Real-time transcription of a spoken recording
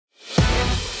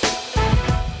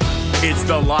It's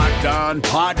the Locked On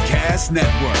Podcast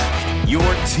Network, your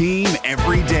team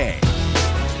every day.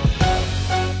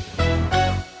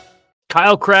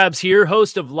 Kyle Krabs here,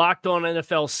 host of Locked On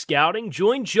NFL Scouting.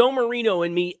 Join Joe Marino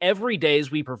and me every day as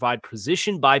we provide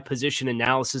position-by-position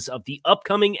analysis of the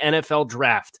upcoming NFL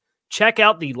Draft. Check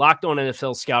out the Locked On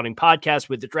NFL Scouting podcast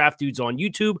with the Draft Dudes on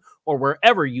YouTube or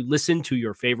wherever you listen to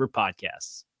your favorite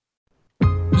podcasts.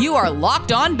 You are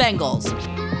Locked On Bengals,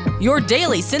 your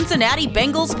daily Cincinnati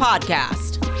Bengals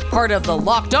podcast. Part of the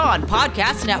Locked On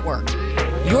Podcast Network,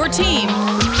 your team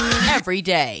every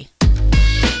day.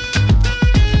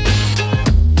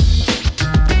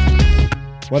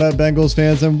 What up, Bengals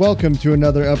fans, and welcome to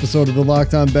another episode of the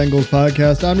Locked On Bengals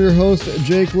podcast. I'm your host,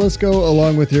 Jake Lisco,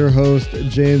 along with your host,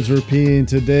 James Rapine.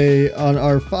 Today on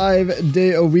our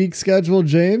 5-day-a-week schedule,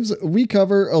 James, we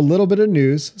cover a little bit of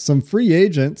news, some free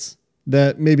agents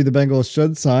that maybe the Bengals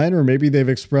should sign, or maybe they've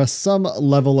expressed some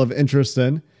level of interest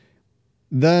in.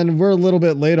 Then we're a little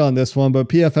bit late on this one, but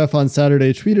PFF on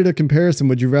Saturday tweeted a comparison.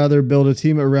 Would you rather build a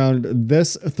team around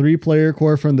this 3-player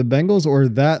core from the Bengals or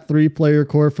that 3-player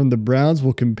core from the Browns?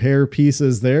 We'll compare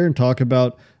pieces there and talk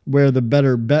about where the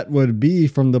better bet would be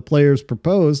from the players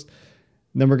proposed.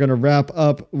 And then we're going to wrap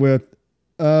up with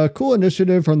a cool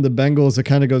initiative from the Bengals that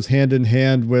kind of goes hand in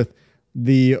hand with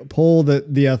the poll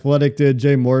that The Athletic did.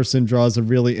 Jay Morrison draws a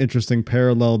really interesting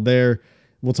parallel there.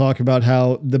 We'll talk about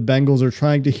how the Bengals are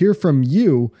trying to hear from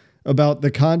you about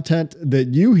the content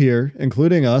that you hear,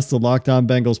 including us, the Locked On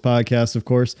Bengals podcast, of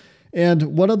course,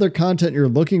 and what other content you're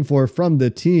looking for from the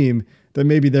team that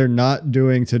maybe they're not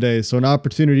doing today. So an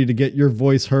opportunity to get your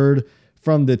voice heard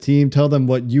from the team. Tell them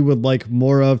what you would like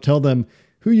more of. Tell them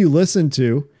who you listen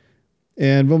to.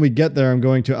 And when we get there, I'm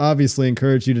going to obviously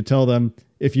encourage you to tell them,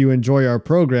 if you enjoy our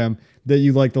program, that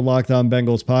you like the Locked On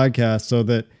Bengals podcast, so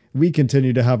that we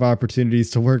continue to have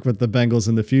opportunities to work with the Bengals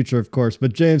in the future, of course.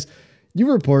 But James,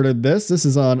 you reported this. This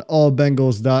is on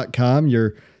allbengals.com,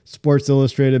 your Sports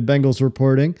Illustrated Bengals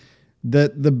reporting,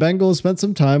 that the Bengals spent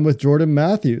some time with Jordan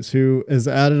Matthews, who has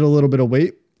added a little bit of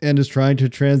weight and is trying to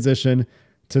transition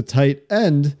to tight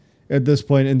end at this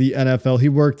point in the NFL. He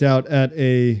worked out at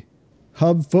a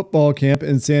hub football camp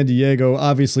in San Diego.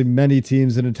 Obviously, many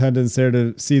teams in attendance there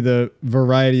to see the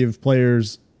variety of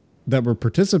players that were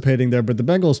participating there, but the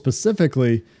Bengals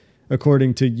specifically,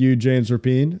 according to you, James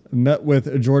Rapine, met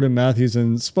with Jordan Matthews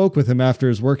and spoke with him after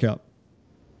his workout.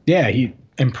 Yeah, he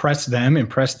impressed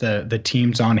the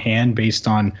teams on hand based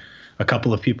on a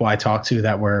couple of people I talked to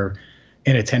that were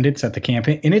in attendance at the camp.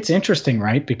 And it's interesting,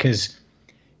 right? Because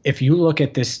if you look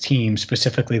at this team,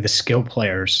 specifically the skill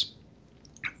players,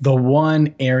 the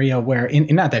one area where,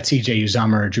 and not that CJ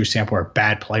Uzomah or Drew Sample are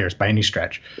bad players by any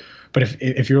stretch, but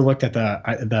if you're looked at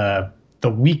the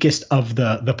weakest of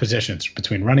the positions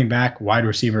between running back, wide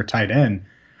receiver, tight end,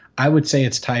 I would say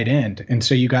it's tight end. And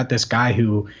so you got this guy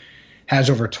who has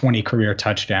over 20 career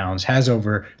touchdowns, has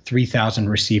over 3,000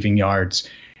 receiving yards,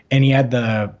 and he had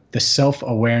the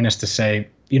self-awareness to say,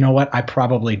 you know what, I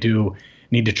probably do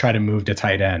need to try to move to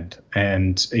tight end.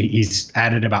 And he's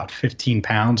added about 15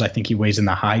 pounds. I think he weighs in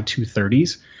the high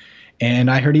 230s. And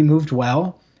I heard he moved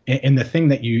well. And the thing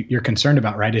that you're concerned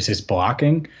about, right, is his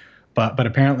blocking. But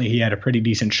apparently he had a pretty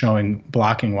decent showing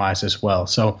blocking-wise as well.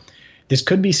 So this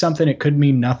could be something. It could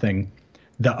mean nothing.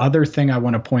 The other thing I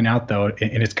want to point out, though,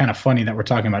 and it's kind of funny that we're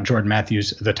talking about Jordan Matthews,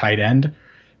 the tight end,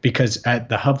 because at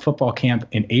the Hub Football Camp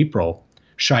in April,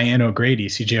 Cheyenne O'Grady,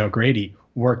 CJ O'Grady,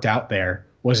 worked out there,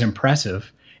 was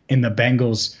impressive, and the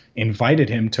Bengals invited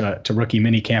him to rookie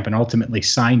minicamp and ultimately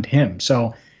signed him.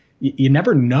 So you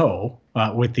never know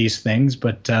with these things,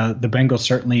 but the Bengals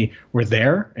certainly were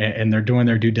there, and they're doing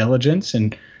their due diligence.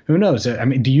 And who knows? I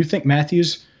mean, do you think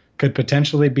Matthews could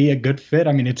potentially be a good fit?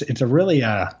 I mean, it's a really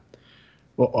a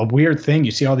weird thing.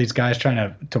 You see all these guys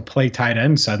trying to play tight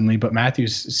end suddenly, but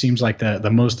Matthews seems like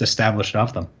the most established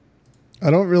of them.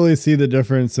 I don't really see the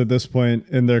difference at this point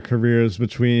in their careers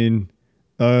between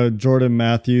a Jordan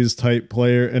Matthews type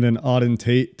player and an Auden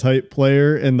Tate type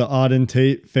player, and the Auden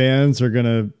Tate fans are going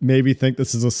to maybe think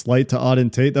this is a slight to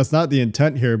Auden Tate. That's not the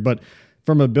intent here, but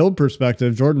from a build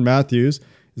perspective, Jordan Matthews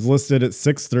is listed at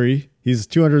 6'3". He's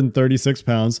 236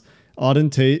 pounds.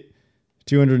 Auden Tate,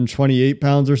 228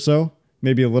 pounds or so,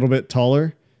 maybe a little bit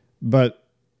taller, but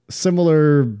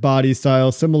similar body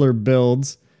style, similar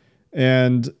builds.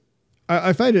 And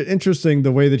I find it interesting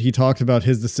the way that he talked about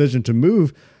his decision to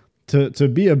move to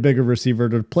be a bigger receiver,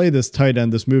 to play this tight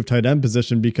end, this move tight end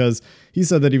position, because he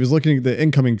said that he was looking at the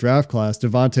incoming draft class,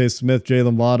 Devontae Smith,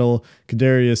 Jalen Waddle,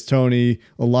 Kadarius Toney,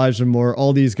 Elijah Moore,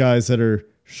 all these guys that are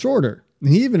shorter. And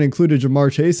he even included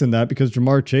Jamar Chase in that because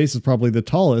Jamar Chase is probably the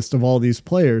tallest of all these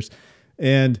players.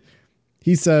 And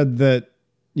he said that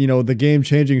the game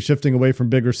changing, shifting away from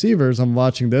big receivers, I'm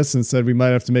watching this and said we might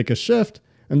have to make a shift.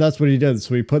 And that's what he did.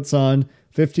 So he puts on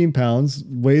 15 pounds,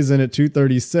 weighs in at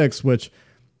 236, which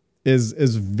is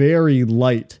very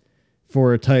light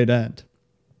for a tight end,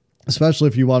 especially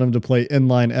if you want him to play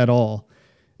inline at all.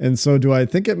 And so do I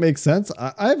think it makes sense?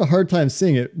 I have a hard time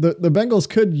seeing it. The Bengals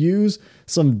could use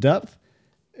some depth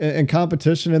and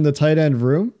competition in the tight end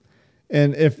room.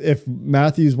 And if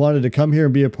Matthews wanted to come here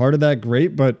and be a part of that,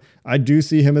 great. But I do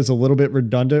see him as a little bit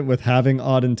redundant with having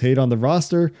Auden Tate on the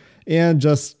roster. And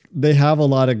just they have a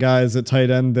lot of guys at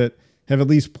tight end that have at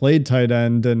least played tight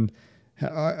end and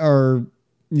are,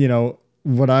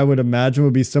 what I would imagine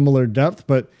would be similar depth.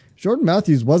 But Jordan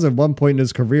Matthews was at one point in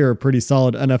his career a pretty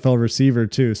solid NFL receiver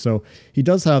too. So he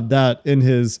does have that in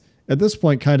his, at this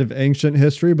point, kind of ancient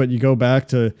history. But you go back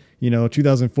to,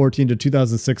 2014 to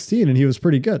 2016 and he was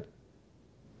pretty good.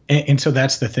 And so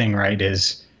that's the thing, right?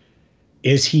 Is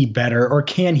he better or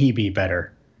can he be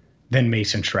better than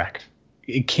Mason Schreck?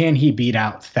 Can he beat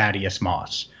out Thaddeus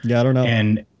Moss? Yeah, I don't know.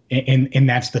 And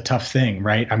that's the tough thing,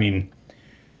 right? I mean,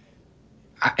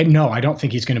 I don't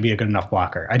think he's going to be a good enough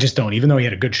blocker. I just don't, even though he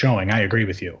had a good showing. I agree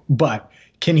with you. But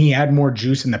can he add more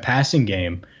juice in the passing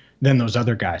game than those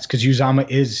other guys? Because Uzomah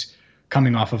is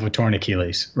coming off of a torn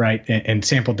Achilles, right? And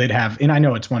Sample did have, and I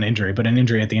know it's one injury, but an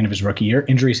injury at the end of his rookie year.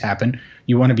 Injuries happen.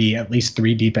 You want to be at least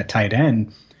 3 deep at tight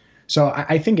end. So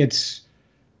I think it's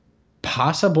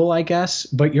possible, I guess,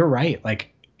 but you're right.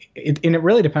 Like, it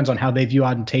really depends on how they view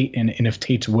Auden Tate and if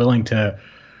Tate's willing to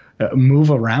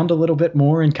move around a little bit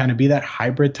more and kind of be that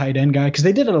hybrid tight end guy. Because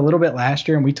they did it a little bit last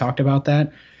year, and we talked about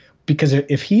that. Because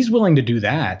if he's willing to do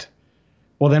that,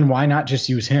 well, then why not just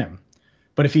use him?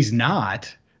 But if he's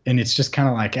not, and it's just kind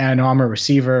of like, no, I'm a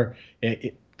receiver,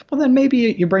 well, then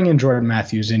maybe you bring in Jordan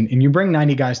Matthews and you bring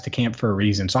 90 guys to camp for a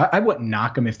reason. So I wouldn't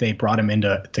knock him if they brought him in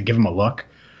to give him a look.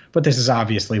 But this is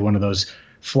obviously one of those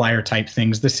flyer type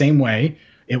things, the same way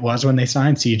it was when they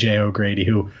signed CJ O'Grady,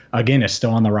 who, again, is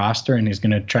still on the roster and is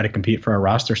going to try to compete for a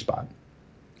roster spot.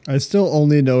 I still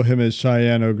only know him as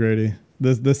Cheyenne O'Grady.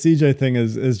 The CJ thing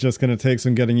is just going to take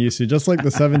some getting used to. Just like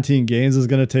the 17 games is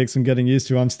going to take some getting used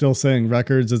to. I'm still saying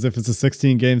records as if it's a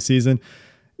 16-game season.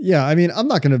 Yeah, I mean, I'm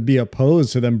not going to be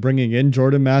opposed to them bringing in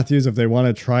Jordan Matthews if they want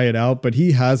to try it out, but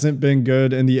he hasn't been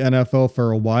good in the NFL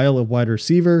for a while, a wide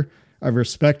receiver. I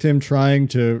respect him trying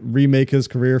to remake his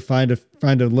career, find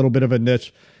a little bit of a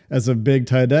niche as a big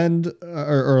tight end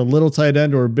or a little tight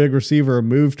end or a big receiver, a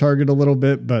move target a little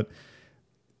bit, but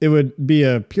it would be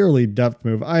a purely depth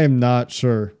move. I am not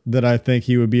sure that I think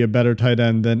he would be a better tight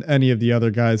end than any of the other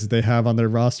guys that they have on their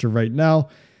roster right now.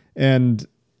 And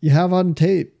you have Auden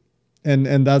Tate, and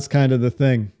that's kind of the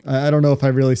thing. I don't know if I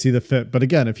really see the fit, but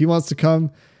again, if he wants to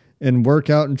come and work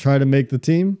out and try to make the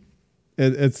team,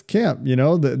 it's camp,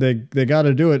 they got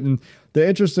to do it. And the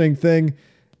interesting thing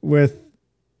with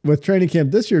training camp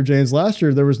this year, James, last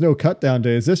year, there was no cut down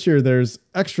days. This year, there's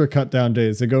extra cut down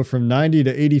days. They go from 90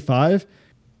 to 85.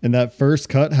 And that first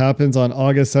cut happens on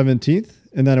August 17th.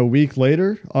 And then a week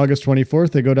later, August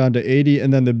 24th, they go down to 80.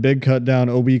 And then the big cut down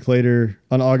a week later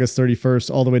on August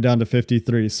 31st, all the way down to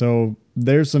 53. So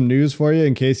there's some news for you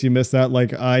in case you missed that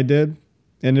like I did.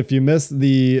 And if you missed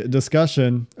the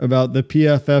discussion about the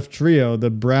PFF trio,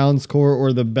 the Browns core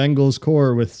or the Bengals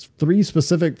core with 3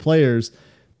 specific players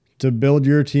to build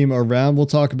your team around, we'll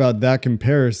talk about that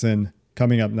comparison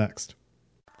coming up next.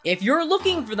 If you're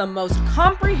looking for the most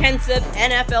comprehensive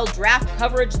NFL draft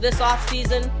coverage this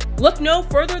offseason, look no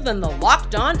further than the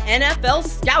Locked On NFL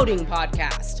Scouting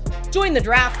Podcast. Join the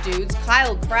draft dudes,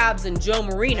 Kyle Krabs and Joe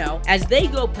Marino, as they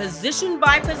go position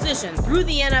by position through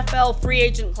the NFL free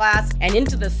agent class and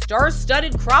into the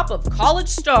star-studded crop of college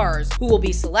stars who will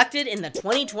be selected in the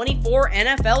 2024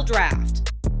 NFL Draft.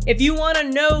 If you want to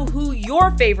know who your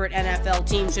favorite NFL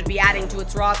team should be adding to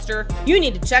its roster, you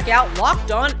need to check out Locked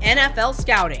On NFL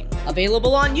Scouting,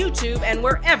 available on YouTube and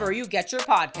wherever you get your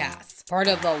podcasts. Part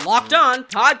of the Locked On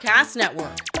Podcast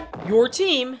Network, your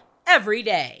team every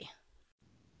day.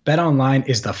 BetOnline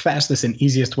is the fastest and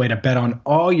easiest way to bet on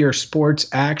all your sports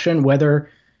action,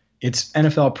 whether it's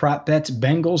NFL prop bets,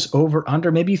 Bengals over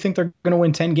under. Maybe you think they're going to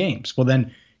win 10 games. Well,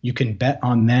 then you can bet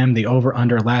on them. The over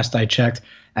under, last I checked,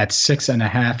 at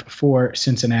 6.5 for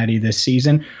Cincinnati this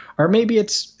season. Or maybe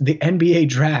it's the NBA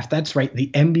draft. That's right, the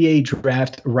NBA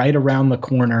draft right around the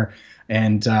corner.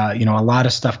 And, a lot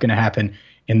of stuff going to happen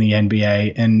in the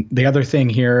NBA. And the other thing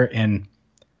here, and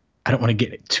I don't want to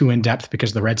get too in depth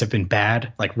because the Reds have been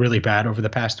bad, like really bad over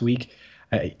the past week.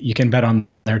 You can bet on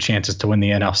their chances to win the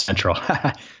NL Central.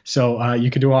 So you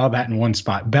can do all that in one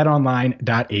spot.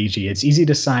 BetOnline.ag. It's easy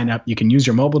to sign up. You can use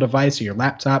your mobile device or your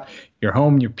laptop, your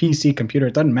home, your PC, computer.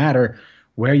 It doesn't matter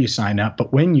where you sign up.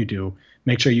 But when you do,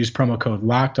 make sure you use promo code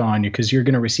Locked On because you're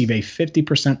going to receive a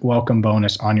 50% welcome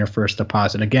bonus on your first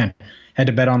deposit. Again, head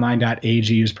to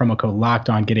betonline.ag, use promo code Locked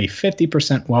On, get a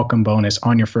 50% welcome bonus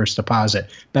on your first deposit.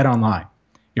 BetOnline,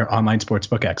 your online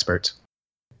sportsbook experts.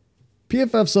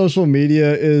 PFF social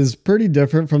media is pretty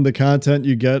different from the content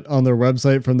you get on their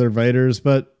website from their writers,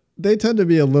 but they tend to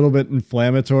be a little bit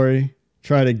inflammatory,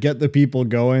 try to get the people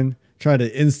going, try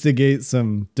to instigate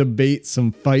some debate,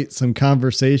 some fight, some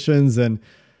conversations. And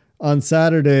on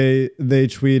Saturday, they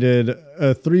tweeted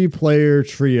a 3-player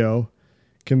trio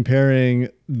comparing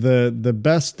the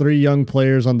best 3 young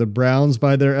players on the Browns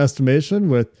by their estimation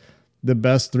with the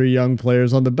best 3 young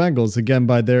players on the Bengals, again,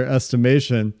 by their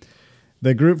estimation.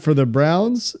 The group for the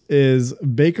Browns is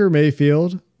Baker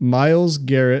Mayfield, Myles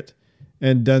Garrett,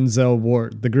 and Denzel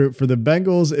Ward. The group for the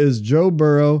Bengals is Joe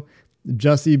Burrow,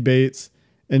 Jessie Bates,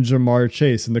 and Jamar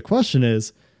Chase. And the question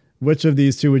is, which of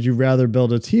these two would you rather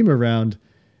build a team around?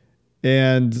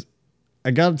 And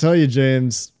I got to tell you,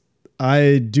 James,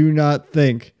 I do not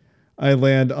think I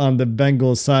land on the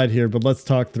Bengals side here, but let's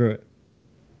talk through it.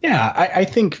 Yeah, I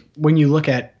think when you look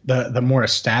at the more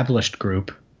established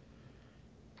group,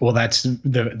 well, that's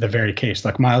the very case.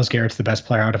 Like Myles Garrett's the best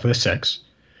player out of the 6.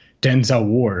 Denzel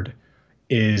Ward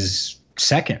is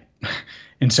second.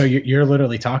 And so you're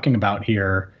literally talking about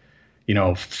here,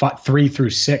 3 through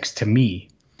 6 to me.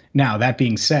 Now, that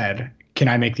being said, can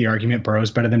I make the argument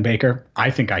Burrow's better than Baker?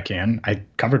 I think I can. I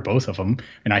covered both of them,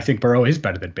 and I think Burrow is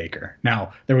better than Baker.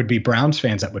 Now, there would be Browns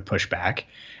fans that would push back.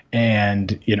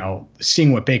 And,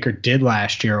 seeing what Baker did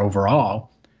last year overall,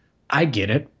 I get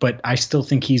it, but I still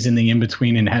think he's in the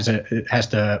in-between and has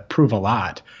to prove a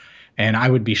lot. And I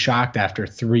would be shocked after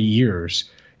 3 years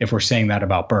if we're saying that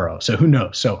about Burrow. So who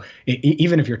knows? So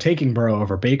even if you're taking Burrow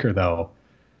over Baker, though,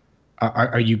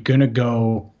 are you going to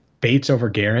go Bates over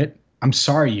Garrett? I'm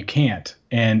sorry, you can't.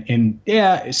 And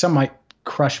yeah, some might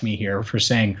crush me here for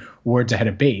saying Ward's ahead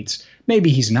of Bates. Maybe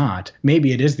he's not.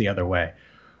 Maybe it is the other way.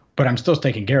 But I'm still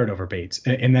taking Garrett over Bates.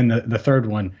 And then the third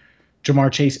one,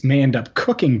 Jamar Chase may end up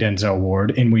cooking Denzel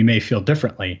Ward, and we may feel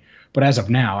differently. But as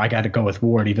of now, I got to go with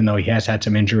Ward, even though he has had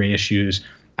some injury issues.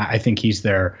 I think he's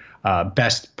their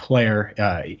best player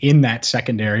in that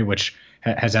secondary, which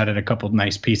has added a couple of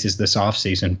nice pieces this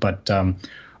offseason. But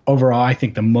overall, I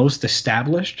think the most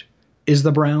established is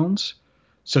the Browns.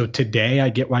 So today, I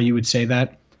get why you would say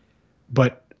that.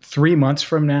 But 3 months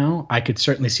from now, I could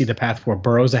certainly see the path for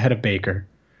Burrow's ahead of Baker,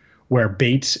 where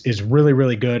Bates is really,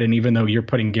 really good. And even though you're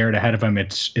putting Garrett ahead of him,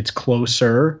 it's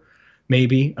closer,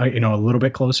 maybe, a little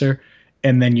bit closer.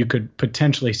 And then you could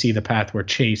potentially see the path where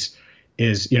Chase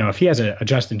is, if he has a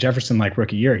Justin Jefferson-like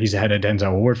rookie year, he's ahead of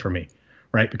Denzel Ward for me,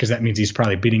 right? Because that means he's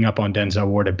probably beating up on Denzel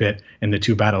Ward a bit in the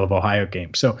 2 Battle of Ohio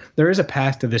games. So there is a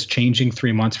path to this changing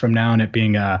 3 months from now and it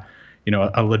being a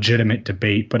legitimate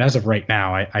debate. But as of right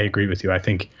now, I agree with you. I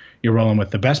think you're rolling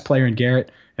with the best player in Garrett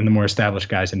and the more established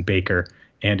guys in Baker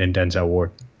and in Denzel Ward.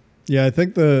 Yeah, I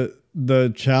think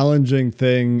the challenging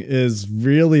thing is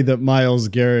really that Myles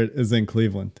Garrett is in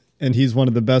Cleveland, and he's one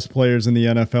of the best players in the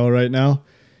NFL right now.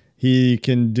 He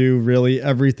can do really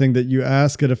everything that you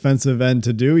ask a defensive end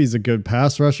to do. He's a good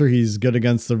pass rusher. He's good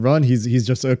against the run. He's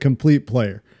just a complete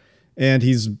player, and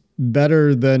he's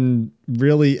better than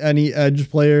really any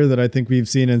edge player that I think we've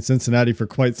seen in Cincinnati for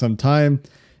quite some time.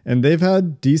 And they've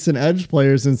had decent edge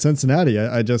players in Cincinnati.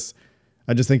 I just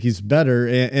think he's better,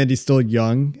 and he's still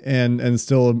young and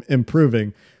still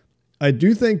improving. I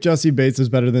do think Jessie Bates is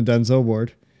better than Denzel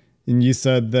Ward. And you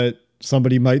said that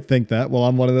somebody might think that. Well,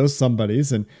 I'm one of those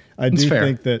somebodies. And I do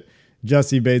think that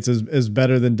Jessie Bates is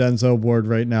better than Denzel Ward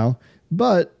right now.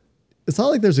 But it's not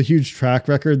like there's a huge track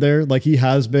record there. Like, he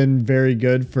has been very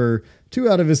good for 2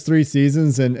 out of his 3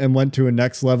 seasons and went to a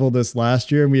next level this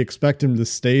last year. And we expect him to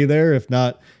stay there, if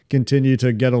not continue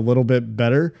to get a little bit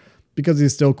better, because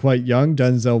he's still quite young.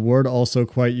 Denzel Ward also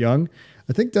quite young.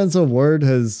 I think Denzel Ward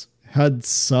has had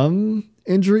some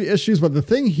injury issues, but the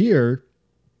thing here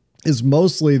is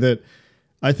mostly that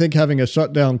I think having a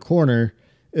shutdown corner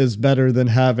is better than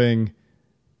having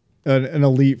an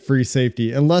elite free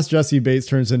safety, unless Jessie Bates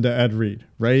turns into Ed Reed,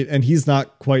 right? And he's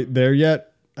not quite there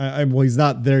yet. Well, he's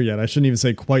not there yet. I shouldn't even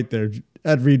say quite there.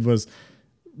 Ed Reed was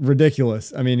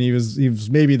ridiculous. I mean, he was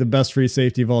maybe the best free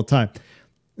safety of all time.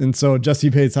 And so Jessie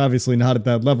Bates obviously not at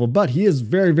that level, but he is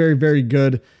very, very, very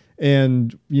good.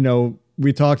 And,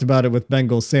 we talked about it with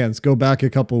Bengals fans. Go back a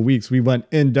couple of weeks. We went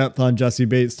in depth on Jessie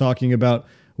Bates, talking about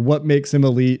what makes him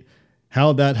elite,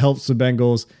 how that helps the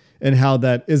Bengals, and how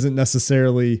that isn't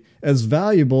necessarily as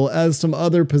valuable as some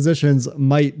other positions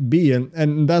might be.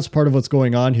 And that's part of what's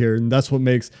going on here. And that's what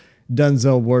makes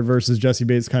Denzel Ward versus Jessie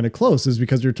Bates kind of close, is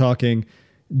because you're talking,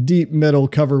 deep middle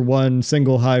cover one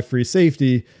single high free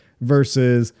safety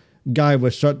versus guy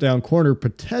with shutdown corner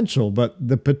potential. But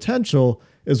the potential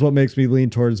is what makes me lean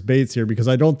towards Bates here, because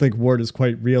I don't think Ward has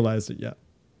quite realized it yet.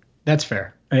 That's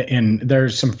fair. And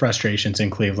there's some frustrations in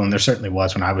Cleveland. There certainly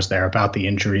was when I was there about the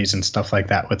injuries and stuff like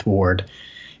that with Ward.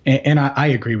 And I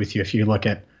agree with you. If you look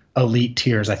at elite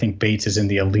tiers, I think Bates is in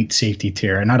the elite safety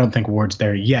tier, and I don't think Ward's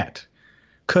there yet.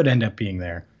 Could end up being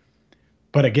there.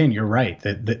 But again, you're right.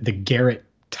 The Garrett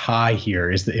tie here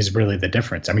is really the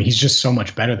difference. I mean, he's just so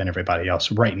much better than everybody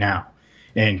else right now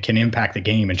and can impact the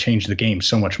game and change the game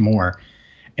so much more.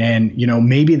 And,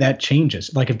 maybe that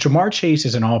changes. Like if Jamar Chase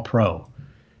is an all-pro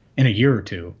in a year or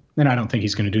two, then I don't think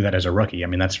he's going to do that as a rookie. I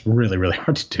mean, that's really, really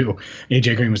hard to do.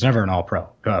 AJ Green was never an all-pro,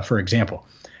 for example.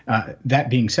 That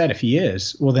being said, if he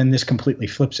is, well, then this completely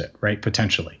flips it, right?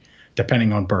 Potentially,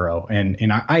 depending on Burrow. And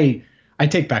I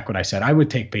take back what I said. I would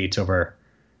take Bates over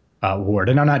Ward.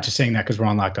 And I'm not just saying that because we're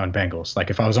on Locked On Bengals. Like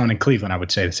if I was on in Cleveland, I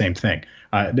would say the same thing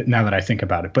now that I think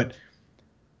about it. But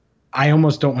I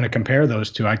almost don't want to compare those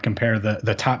two. I'd compare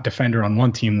the top defender on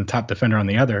one team, the top defender on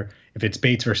the other. If it's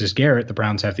Bates versus Garrett, the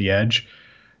Browns have the edge.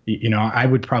 I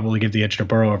would probably give the edge to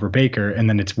Burrow over Baker, and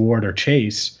then it's Ward or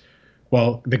Chase.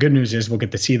 Well, the good news is we'll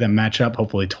get to see them match up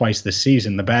hopefully twice this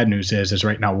season. The bad news is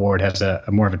right now Ward has a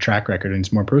more of a track record and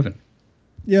it's more proven.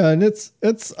 Yeah, and it's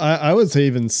I would say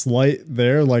even slight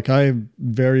there. Like I'm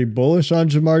very bullish on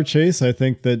Jamar Chase. I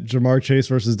think that Jamar Chase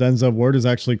versus Denzel Ward is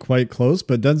actually quite close,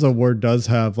 but Denzel Ward does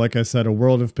have, like I said, a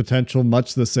world of potential,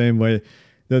 much the same way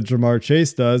that Jamar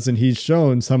Chase does, and he's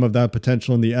shown some of that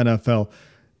potential in the NFL.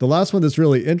 The last one that's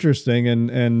really interesting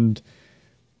and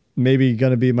maybe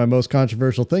going to be my most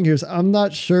controversial thing here is I'm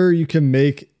not sure you can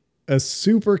make a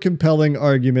super compelling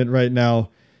argument right now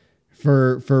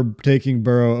for taking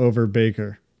Burrow over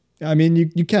Baker. I mean,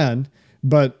 you can,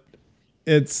 but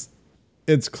it's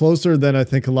closer than I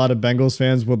think a lot of Bengals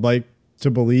fans would like to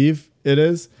believe it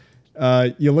is.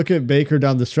 You look at Baker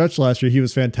down the stretch last year, he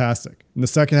was fantastic. In the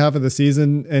second half of the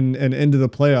season and into the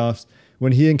playoffs,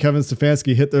 when he and Kevin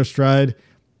Stefanski hit their stride,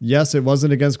 yes, it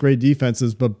wasn't against great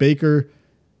defenses, but Baker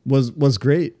was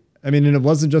great. I mean, and it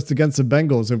wasn't just against the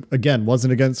Bengals. It, again,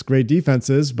 wasn't against great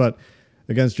defenses, but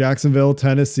against Jacksonville,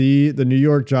 Tennessee, the New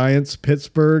York Giants,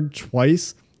 Pittsburgh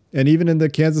twice, and even in the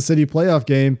Kansas City playoff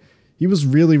game, he was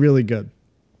really, really good.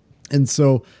 And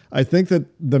so I think that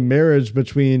the marriage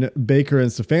between Baker and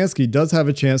Stefanski does have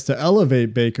a chance to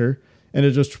elevate Baker. And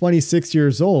at just 26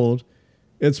 years old,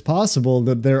 it's possible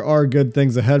that there are good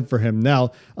things ahead for him.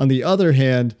 Now, on the other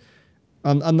hand,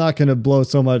 I'm not going to blow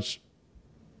so much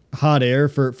hot air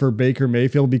for Baker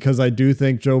Mayfield because I do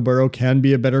think Joe Burrow can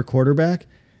be a better quarterback.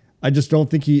 I just don't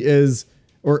think he is,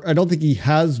 or I don't think he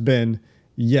has been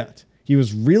yet. He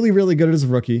was really, really good as a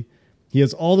rookie. He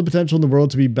has all the potential in the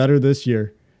world to be better this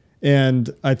year.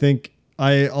 And I think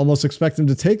I almost expect him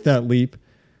to take that leap,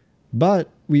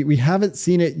 but we haven't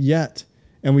seen it yet.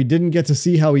 And we didn't get to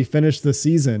see how he finished the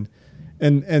season.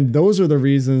 And those are the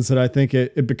reasons that I think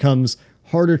it becomes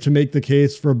harder to make the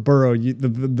case for Burrow.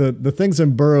 The things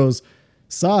in Burrow's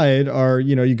side are,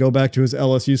 you go back to his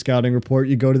LSU scouting report,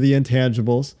 you go to the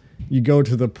intangibles, you go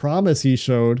to the promise he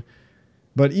showed,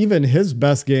 but even his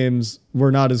best games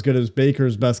were not as good as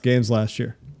Baker's best games last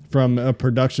year from a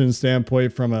production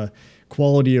standpoint, from a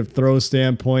quality of throw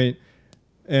standpoint.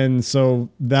 And so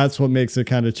that's what makes it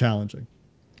kind of challenging.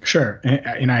 Sure.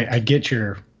 And I get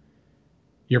your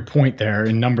point there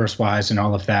in numbers wise and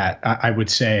all of that. I would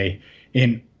say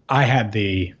I had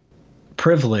the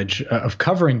privilege of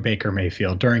covering Baker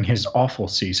Mayfield during his awful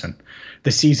season,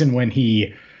 the season when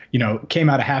he, came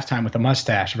out of halftime with a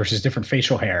mustache versus different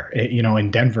facial hair,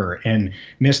 in Denver and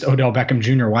missed Odell Beckham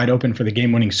Jr. wide open for the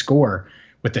game winning score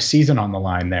with the season on the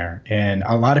line there. And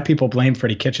a lot of people blame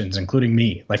Freddie Kitchens, including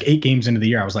me. Like 8 games into the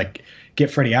year, I was like,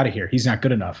 get Freddie out of here. He's not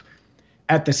good enough.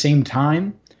 At the same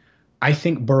time, I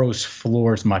think Burrow's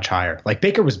floor is much higher. Like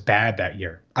Baker was bad that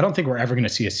year. I don't think we're ever going to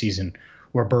see a season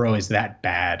where Burrow is that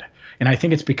bad. And I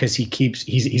think it's because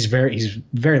he's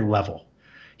very level.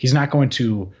 He's not going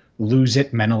to lose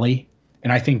it mentally.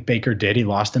 And I think Baker did. He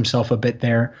lost himself a bit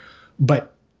there.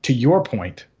 But to your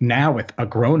point, now with a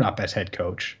grown-up as head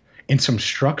coach and some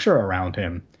structure around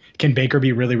him, can Baker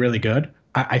be really, really good?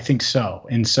 I think so.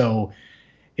 And so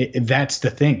that's the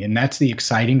thing. And that's the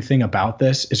exciting thing about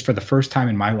this is for the first time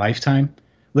in my lifetime,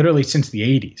 literally since the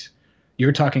 80s,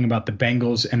 you're talking about the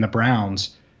Bengals and the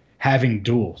Browns having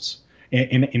duels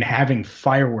and having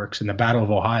fireworks in the Battle of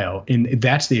Ohio. And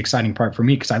that's the exciting part for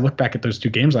me because I look back at those 2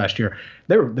 games last year.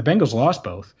 The Bengals lost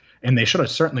both, and they should have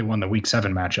certainly won the Week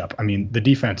 7 matchup. I mean, the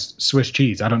defense, Swiss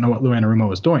cheese. I don't know what Lou Anarumo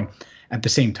was doing. At the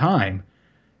same time,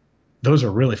 those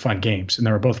are really fun games, and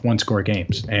they were both one-score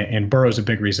games, and Burrow's a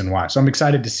big reason why. So I'm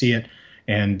excited to see it,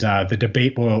 and the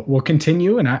debate will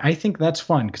continue, and I think that's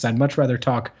fun because I'd much rather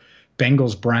talk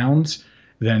Bengals-Browns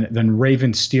than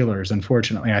Ravens-Steelers.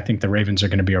 Unfortunately, I think the Ravens are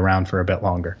going to be around for a bit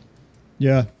longer.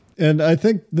 Yeah, and I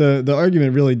think the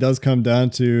argument really does come down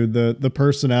to the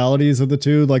personalities of the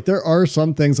two. Like, there are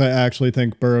some things I actually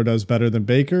think Burrow does better than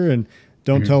Baker, and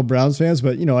don't tell Browns fans,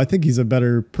 but, I think he's a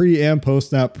better pre- and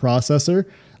post-snap processor.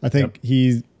 I think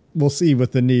we'll see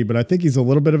with the knee, but I think he's a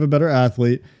little bit of a better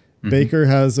athlete. Baker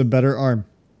has a better arm.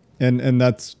 And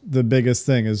that's the biggest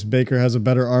thing is Baker has a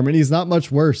better arm, and he's not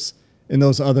much worse in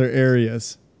those other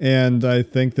areas. And I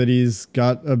think that he's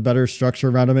got a better structure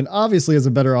around him and obviously has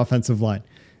a better offensive line.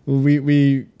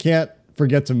 We can't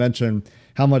forget to mention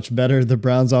how much better the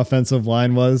Browns offensive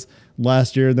line was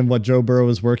last year than what Joe Burrow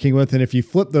was working with. And if you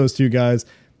flip those two guys,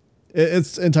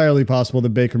 it's entirely possible that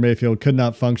Baker Mayfield could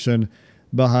not function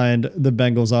behind the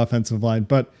Bengals offensive line.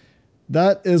 But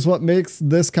that is what makes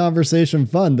this conversation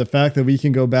fun. The fact that we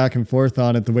can go back and forth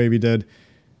on it the way we did.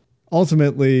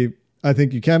 Ultimately, I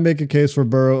think you can make a case for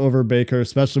Burrow over Baker,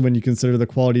 especially when you consider the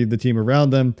quality of the team around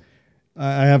them.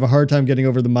 I have a hard time getting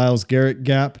over the Myles Garrett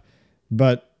gap,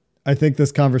 but I think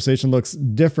this conversation looks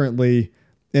differently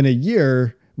in a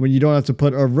year when you don't have to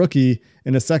put a rookie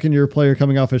and a second-year player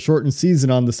coming off a shortened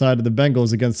season on the side of the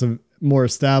Bengals against the more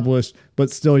established but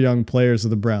still young players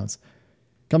of the Browns.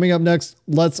 Coming up next,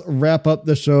 let's wrap up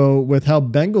the show with how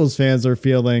Bengals fans are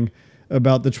feeling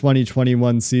about the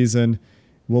 2021 season.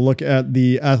 We'll look at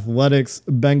the Athletics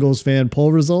Bengals fan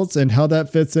poll results and how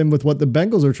that fits in with what the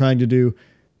Bengals are trying to do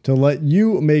to let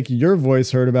you make your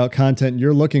voice heard about content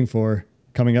you're looking for,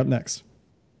 coming up next.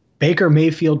 Baker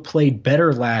Mayfield played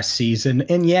better last season,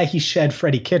 and yeah, he shed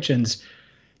Freddie Kitchens.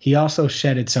 He also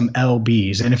shedded some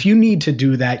LBs. And if you need to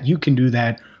do that, you can do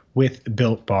that with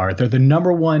Built Bar. They're the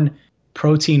number one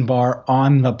protein bar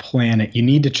on the planet. You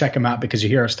need to check them out because you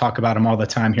hear us talk about them all the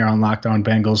time here on Locked On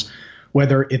Bengals,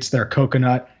 whether it's their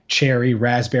coconut, cherry,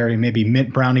 raspberry, maybe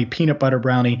mint brownie, peanut butter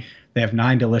brownie. They have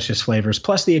 9 delicious flavors,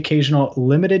 plus the occasional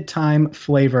limited time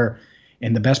flavor.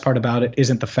 And the best part about it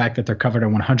isn't the fact that they're covered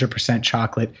in 100%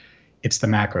 chocolate. It's the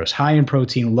macros. High in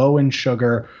protein, low in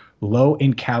sugar, low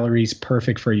in calories,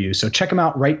 perfect for you. So check them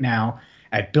out right now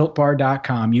at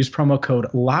BuiltBar.com. Use promo code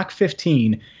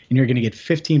LOCK15 and you're going to get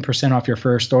 15% off your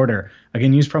first order.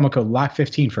 Again, use promo code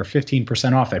LOCK15 for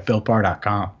 15% off at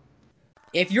BuiltBar.com.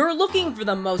 If you're looking for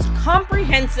the most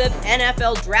comprehensive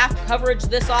NFL draft coverage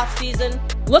this offseason,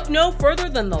 look no further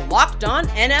than the Locked On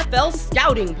NFL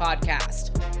Scouting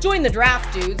Podcast. Join the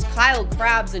draft dudes, Kyle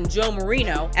Krabs and Joe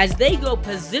Marino, as they go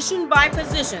position by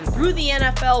position through the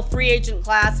NFL free agent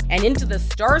class and into the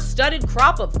star-studded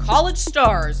crop of college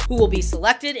stars who will be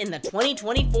selected in the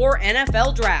 2024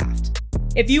 NFL Draft.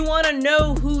 If you want to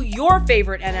know who your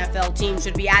favorite NFL team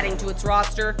should be adding to its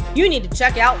roster, you need to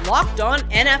check out Locked On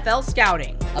NFL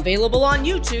Scouting, available on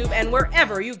YouTube and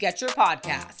wherever you get your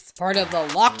podcasts. Part of the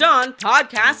Locked On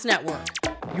Podcast Network,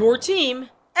 your team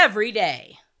every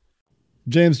day.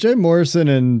 James J. Morrison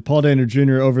and Paul Dehner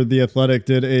Jr. over at The Athletic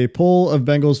did a poll of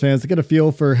Bengals fans to get a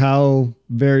feel for how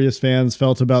various fans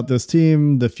felt about this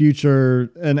team, the future,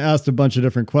 and asked a bunch of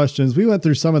different questions. We went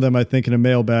through some of them, I think, in a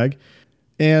mailbag.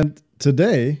 And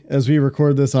today, as we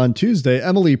record this on Tuesday,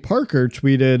 Emily Parker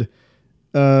tweeted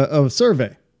a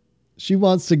survey. She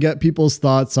wants to get people's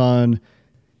thoughts on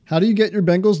how do you get your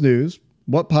Bengals news,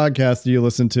 what podcast do you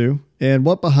listen to, and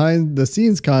what behind the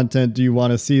scenes content do you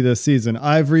want to see this season?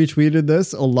 I've retweeted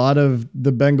this. A lot of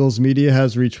the Bengals media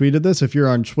has retweeted this. If you're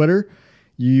on Twitter,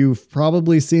 you've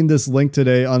probably seen this link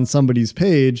today on somebody's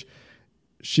page.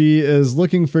 She is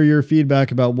looking for your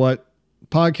feedback about what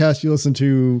podcasts you listen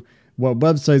to, what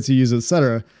websites you use,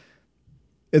 etc.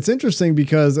 It's interesting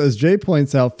because, as Jay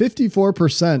points out,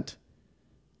 54%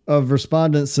 of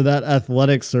respondents to that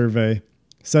Athletic survey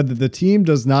said that the team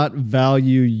does not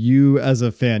value you as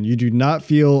a fan. You do not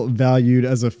feel valued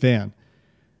as a fan.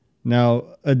 Now,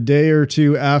 a day or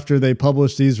two after they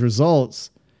published these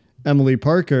results, Emily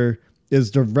Parker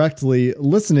is directly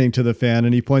listening to the fan,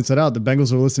 and he points that out. The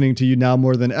Bengals are listening to you now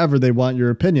more than ever. They want your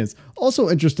opinions. Also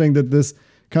interesting that this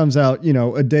comes out,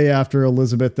 a day after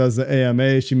Elizabeth does the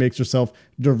AMA. She makes herself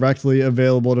directly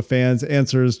available to fans,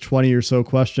 answers 20 or so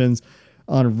questions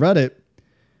on Reddit.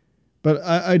 But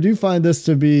I do find this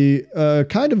to be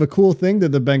kind of a cool thing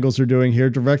that the Bengals are doing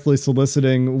here, directly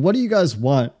soliciting, what do you guys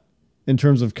want in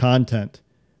terms of content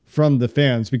from the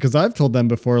fans? Because I've told them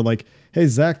before, like, hey,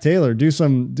 Zach Taylor, do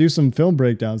some film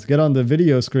breakdowns, get on the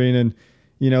video screen and,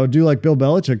 do like Bill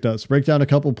Belichick does, break down a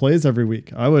couple plays every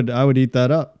week. I would eat that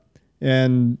up.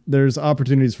 And there's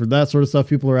opportunities for that sort of stuff.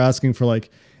 People are asking for like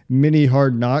mini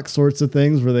hard knock sorts of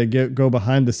things where they go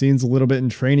behind the scenes a little bit in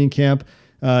training camp,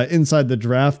 inside the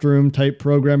draft room type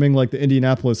programming like the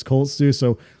Indianapolis Colts do.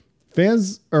 So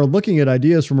fans are looking at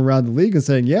ideas from around the league and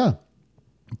saying, yeah,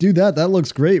 do that. That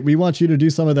looks great. We want you to do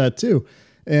some of that too.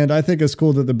 And I think it's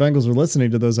cool that the Bengals are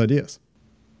listening to those ideas.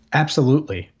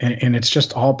 Absolutely. And it's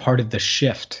just all part of the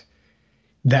shift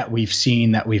that we've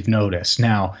seen, that we've noticed.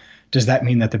 Now, does that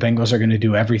mean that the Bengals are going to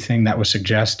do everything that was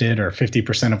suggested or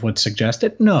 50% of what's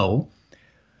suggested? No.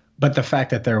 But the fact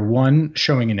that they're, one,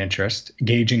 showing an interest,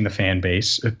 gauging the fan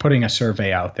base, putting a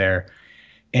survey out there,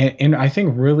 and I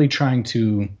think really trying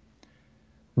to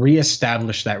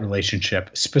reestablish that relationship,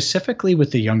 specifically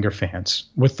with the younger fans,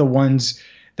 with the ones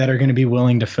that are going to be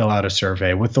willing to fill out a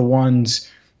survey, with the ones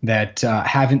that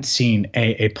haven't seen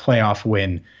a playoff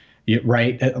win,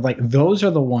 right? Like those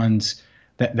are the ones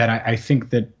that I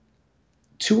think that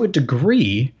to a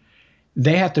degree,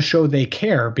 they have to show they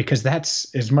care, because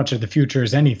that's as much of the future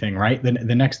as anything, right? The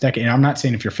next decade. And I'm not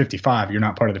saying if you're 55, you're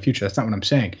not part of the future. That's not what I'm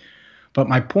saying. But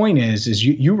my point is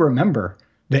you remember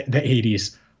the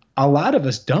 80s. A lot of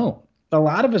us don't. A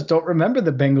lot of us don't remember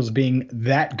the Bengals being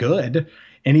that good.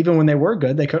 And even when they were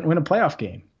good, they couldn't win a playoff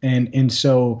game. And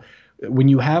so when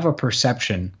you have a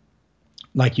perception,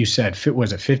 like you said,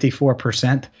 was it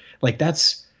 54%? Like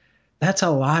that's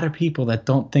a lot of people that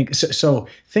don't think. So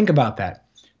think about that.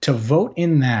 To vote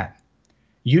in that,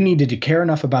 you needed to care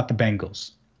enough about the Bengals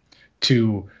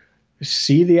to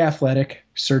see The Athletic,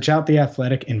 search out The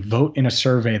Athletic, and vote in a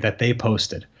survey that they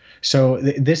posted. So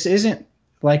this isn't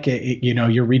like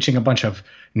you're reaching a bunch of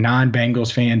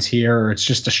non-Bengals fans here, or it's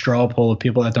just a straw poll of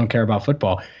people that don't care about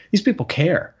football. These people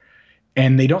care,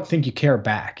 and they don't think you care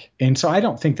back. And so I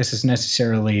don't think this is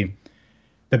necessarily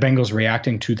the Bengals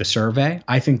reacting to the survey.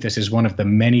 I think this is one of the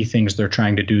many things they're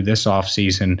trying to do this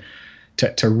offseason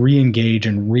to re-engage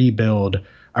and rebuild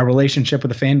a relationship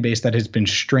with a fan base that has been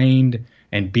strained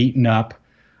and beaten up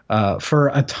for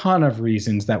a ton of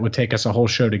reasons that would take us a whole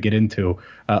show to get into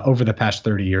over the past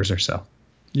 30 years or so.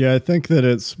 Yeah, I think that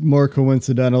it's more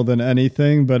coincidental than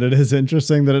anything, but it is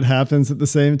interesting that it happens at the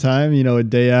same time, a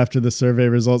day after the survey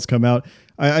results come out.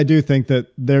 I do think that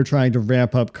they're trying to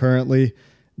ramp up currently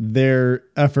their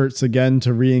efforts again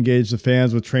to re-engage the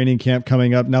fans with training camp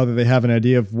coming up now that they have an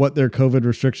idea of what their COVID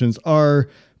restrictions are.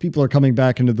 People are coming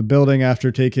back into the building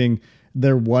after taking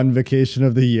their one vacation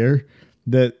of the year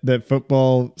that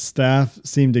football staff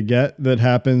seem to get that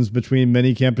happens between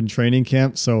minicamp and training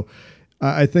camp. So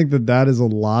I think that is a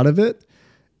lot of it.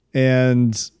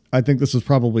 And I think this was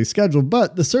probably scheduled,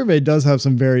 but the survey does have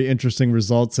some very interesting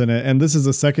results in it. And this is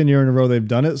the second year in a row they've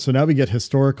done it. So now we get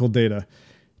historical data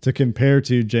to compare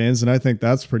to, James, and I think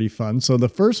that's pretty fun. So the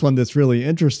first one that's really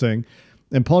interesting,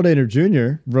 and Paul Dehner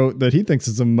Jr. wrote that he thinks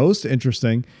is the most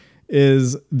interesting,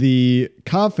 is the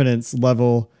confidence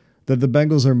level that the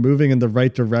Bengals are moving in the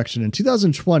right direction. In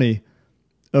 2020,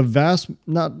 a vast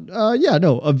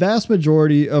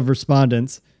majority of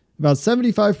respondents, about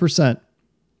 75%,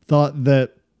 thought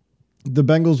that the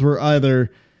Bengals were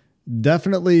either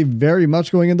definitely very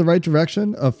much going in the right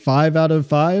direction, a 5 out of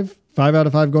 5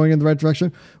 going in the right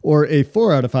direction, or a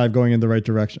 4 out of 5 going in the right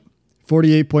direction.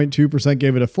 48.2%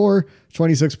 gave it a 4,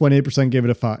 26.8% gave it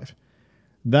a 5.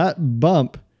 That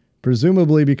bump,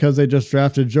 presumably because they just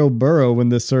drafted Joe Burrow when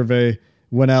this survey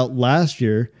went out last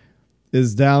year,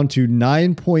 is down to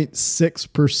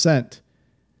 9.6%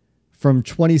 from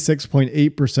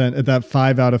 26.8% at that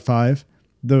 5 out of 5.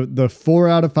 The 4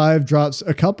 out of 5 drops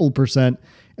a couple percent,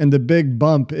 and the big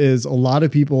bump is a lot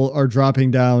of people are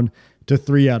dropping down to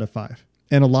 3 out of 5.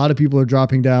 And a lot of people are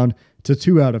dropping down to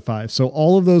 2 out of 5. So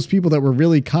all of those people that were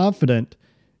really confident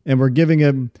and were giving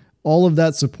him all of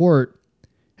that support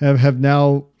have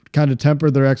now kind of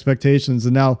tempered their expectations.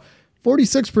 And now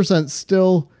 46%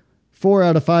 still 4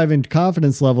 out of 5 in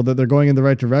confidence level that they're going in the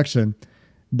right direction.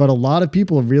 But a lot of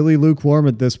people are really lukewarm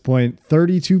at this point,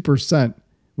 32%,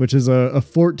 which is a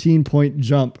 14-point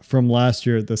jump from last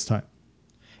year at this time.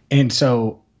 And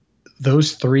so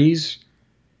those threes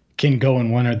can go in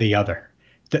one or the other.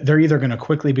 They're either going to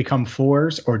quickly become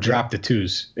 4s or drop to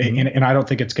 2s. Mm-hmm. And I don't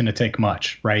think it's going to take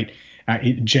much, right?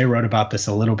 Jay wrote about this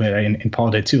a little bit, and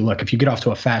Paul did too. Look, if you get off to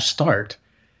a fast start,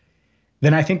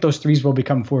 then I think those 3s will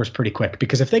become 4s pretty quick,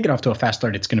 because if they get off to a fast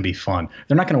start, it's going to be fun.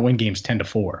 They're not going to win games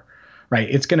 10-4, right?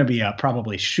 It's going to be a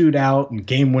probably shootout and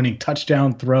game-winning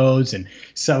touchdown throws and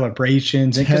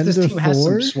celebrations. And because this team has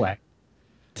some swag.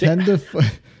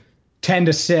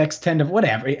 10-6, 10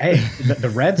 whatever. Hey,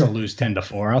 the Reds will lose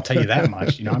 10-4. I'll tell you that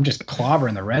much. I'm just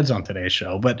clobbering the Reds on today's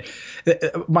show. But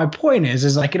my point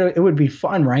is like, it would be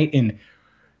fun, right? And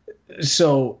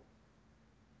so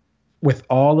with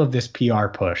all of this PR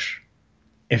push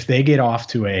if they get off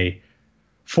to a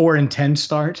 4-10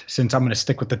 start, since I'm going to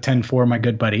stick with the 10-4, my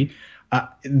good buddy,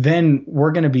 then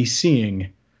we're going to be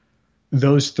seeing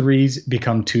those threes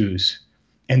become twos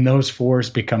and those fours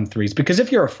become threes. Because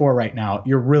if you're a 4 right now,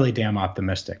 you're really damn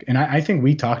optimistic. And I think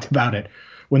we talked about it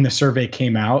when the survey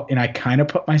came out, and I kind of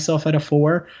put myself at a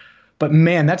 4. But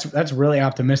man, that's really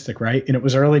optimistic, right? And it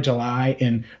was early July,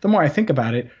 and the more I think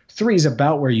about it, 3 is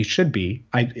about where you should be.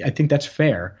 I think that's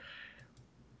fair.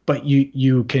 But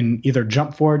you can either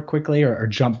jump forward quickly or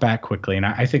jump back quickly. And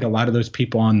I think a lot of those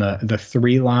people on the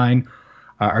 3 line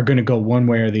are going to go one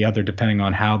way or the other depending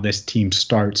on how this team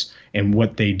starts and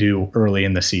what they do early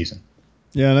in the season.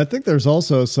 Yeah, and I think there's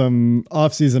also some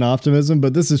offseason optimism,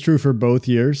 but this is true for both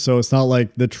years. So it's not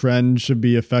like the trend should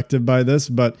be affected by this,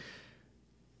 but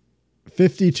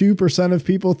 52% of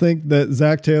people think that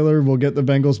Zach Taylor will get the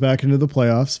Bengals back into the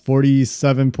playoffs.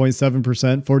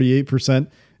 47.7%, 48%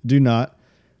 do not.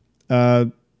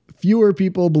 Fewer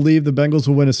people believe the Bengals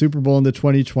will win a Super Bowl in the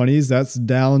 2020s. That's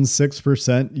down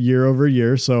 6% year over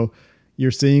year. So you're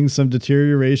seeing some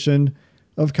deterioration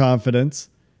of confidence.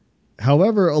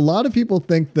 However, a lot of people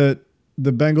think that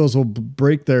the Bengals will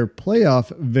break their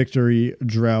playoff victory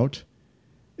drought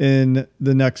in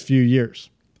the next few years.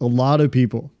 A lot of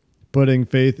people putting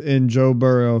faith in Joe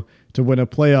Burrow to win a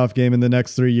playoff game in the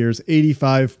next 3 years.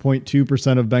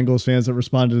 85.2% of Bengals fans that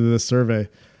responded to this survey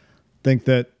think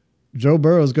that Joe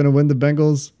Burrow is going to win the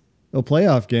Bengals a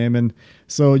playoff game. And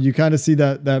so you kind of see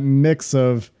that mix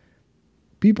of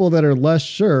people that are less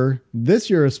sure, this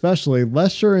year especially,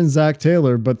 less sure in Zach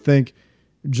Taylor, but think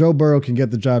Joe Burrow can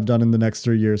get the job done in the next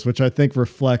 3 years, which I think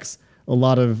reflects a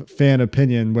lot of fan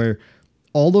opinion, where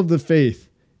all of the faith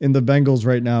in the Bengals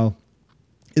right now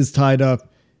is tied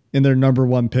up in their number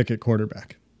 1 pick at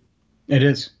quarterback. It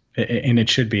is, and it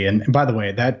should be. And by the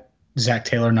way, that Zach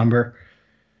Taylor number,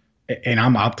 and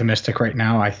I'm optimistic right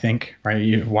now, I think,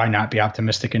 right? Why not be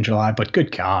optimistic in July? But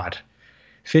good God,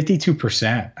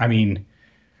 52%. I mean,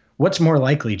 what's more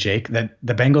likely, Jake, that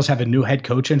the Bengals have a new head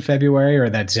coach in February or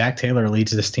that Zach Taylor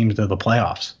leads this team to the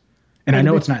playoffs? And I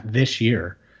know it's not this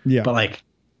year, but like,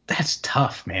 that's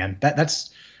tough, man. That's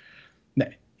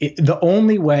the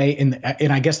only way, and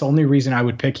I guess the only reason I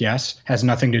would pick yes has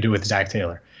nothing to do with Zach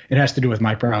Taylor. It has to do with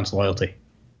Mike Brown's loyalty,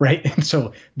 right? And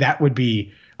so that would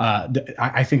be,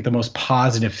 I think, the most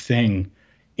positive thing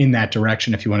in that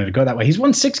direction if you wanted to go that way. He's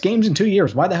won 6 games in 2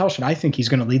 years. Why the hell should I think he's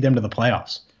going to lead them to the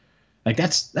playoffs? Like,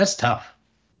 that's tough.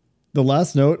 The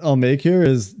last note I'll make here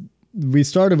is we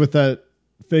started with that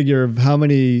figure of how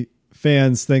many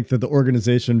fans think that the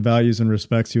organization values and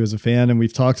respects you as a fan. And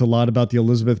we've talked a lot about the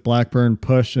Elizabeth Blackburn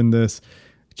push and this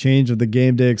change of the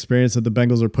game day experience that the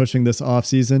Bengals are pushing this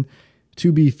offseason.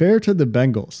 To be fair to the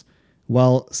Bengals,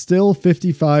 while still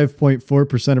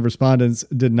 55.4% of respondents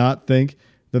did not think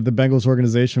that the Bengals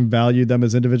organization valued them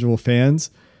as individual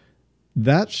fans,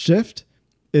 that shift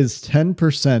is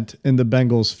 10% in the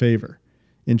Bengals' favor.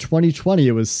 In 2020,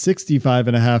 it was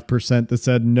 65.5% that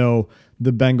said, no,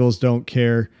 the Bengals don't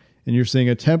care. And you're seeing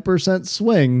a 10%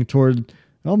 swing toward,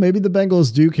 well, maybe the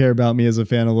Bengals do care about me as a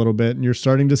fan a little bit. And you're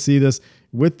starting to see this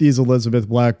with these Elizabeth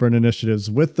Blackburn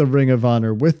initiatives, with the Ring of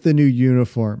Honor, with the new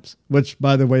uniforms, which,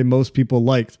 by the way, most people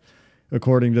liked,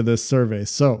 according to this survey.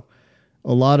 So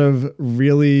a lot of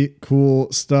really cool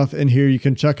stuff in here. You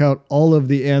can check out all of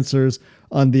the answers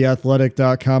on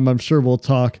theathletic.com. I'm sure we'll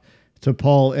talk to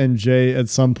Paul and Jay at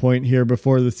some point here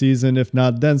before the season. If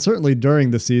not, then certainly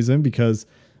during the season, because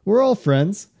we're all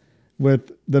friends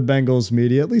with the Bengals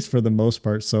media, at least for the most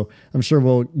part. So I'm sure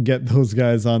we'll get those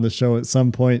guys on the show at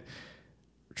some point.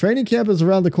 Training camp is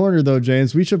around the corner, though,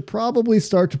 James. We should probably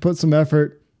start to put some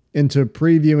effort into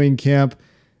previewing camp,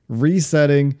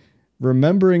 resetting,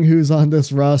 remembering who's on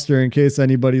this roster in case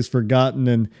anybody's forgotten,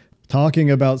 and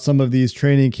talking about some of these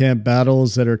training camp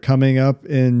battles that are coming up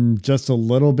in just a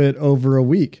little bit over a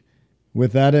week.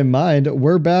 With that in mind,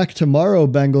 we're back tomorrow,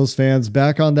 Bengals fans,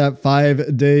 back on that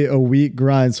 5-day-a-week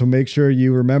grind. So make sure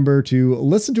you remember to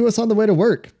listen to us on the way to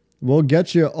work. We'll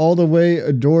get you all the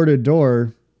way door to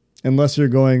door, unless you're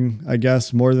going, I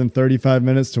guess, more than 35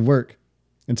 minutes to work.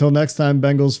 Until next time,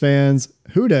 Bengals fans,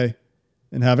 hoo-day,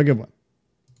 and have a good one.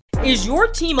 Is your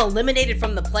team eliminated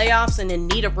from the playoffs and in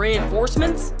need of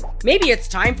reinforcements? Maybe it's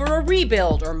time for a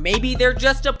rebuild, or maybe they're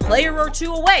just a player or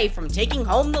two away from taking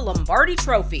home the Lombardi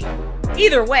Trophy.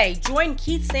 Either way, join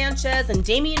Keith Sanchez and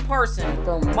Damian Parson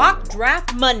for Mock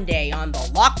Draft Monday on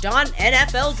the Locked On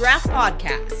NFL Draft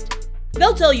Podcast.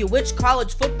 They'll tell you which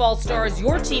college football stars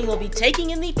your team will be taking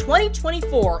in the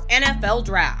 2024 NFL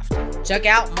Draft. Check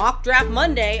out Mock Draft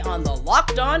Monday on the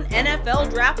Locked On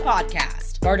NFL Draft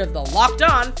Podcast, part of the Locked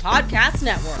On Podcast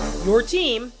Network. Your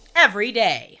team every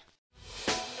day.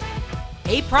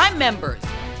 Hey, Prime members,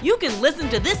 you can listen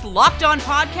to this Locked On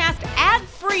podcast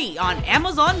ad-free on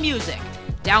Amazon Music.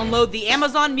 Download the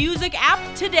Amazon Music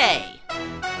app today.